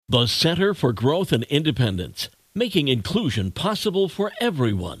The Center for Growth and Independence, making inclusion possible for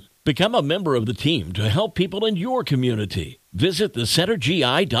everyone. Become a member of the team to help people in your community. Visit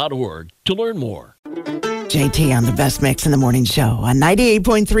thecentergi.org to learn more. JT on the Best Mix in the Morning Show on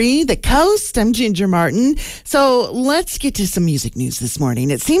 98.3 The Coast. I'm Ginger Martin. So let's get to some music news this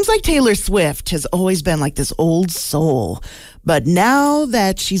morning. It seems like Taylor Swift has always been like this old soul. But now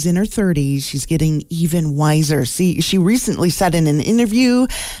that she's in her 30s, she's getting even wiser. See, she recently said in an interview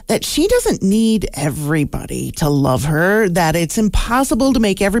that she doesn't need everybody to love her, that it's impossible to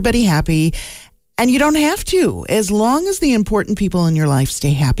make everybody happy. And you don't have to. As long as the important people in your life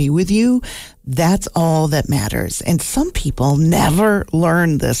stay happy with you, that's all that matters. And some people never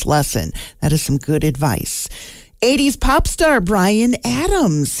learn this lesson. That is some good advice. 80s pop star Bryan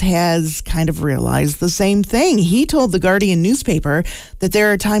Adams has kind of realized the same thing. He told the Guardian newspaper that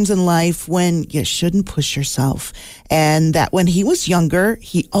there are times in life when you shouldn't push yourself, and that when he was younger,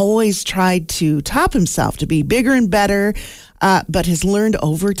 he always tried to top himself, to be bigger and better, but has learned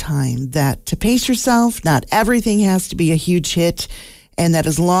over time that to pace yourself, not everything has to be a huge hit, and that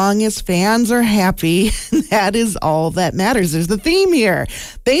as long as fans are happy, that is all that matters. There's the theme here.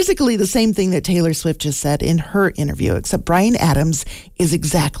 Basically the same thing that Taylor Swift just said in her interview, except Bryan Adams is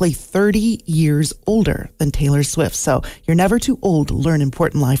exactly 30 years older than Taylor Swift. So you're never too old to learn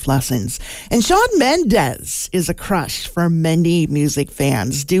important life lessons. And Shawn Mendes is a crush for many music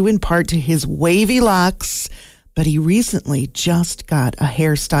fans, due in part to his wavy locks. But he recently just got a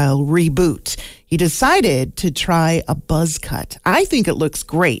hairstyle reboot. He decided to try a buzz cut. I think it looks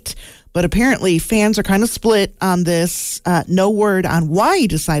great, but apparently fans are kind of split on this. No word on why he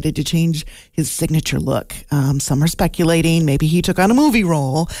decided to change his signature look. Some are speculating maybe he took on a movie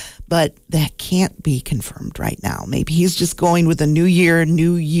role, but that can't be confirmed right now. Maybe he's just going with a new you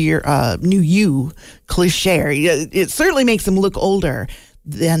cliche. It certainly makes him look older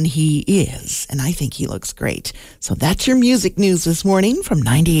than he is, and I think he looks great. So that's your music news this morning from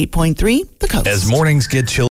 98.3 The Coast. As mornings get chilly.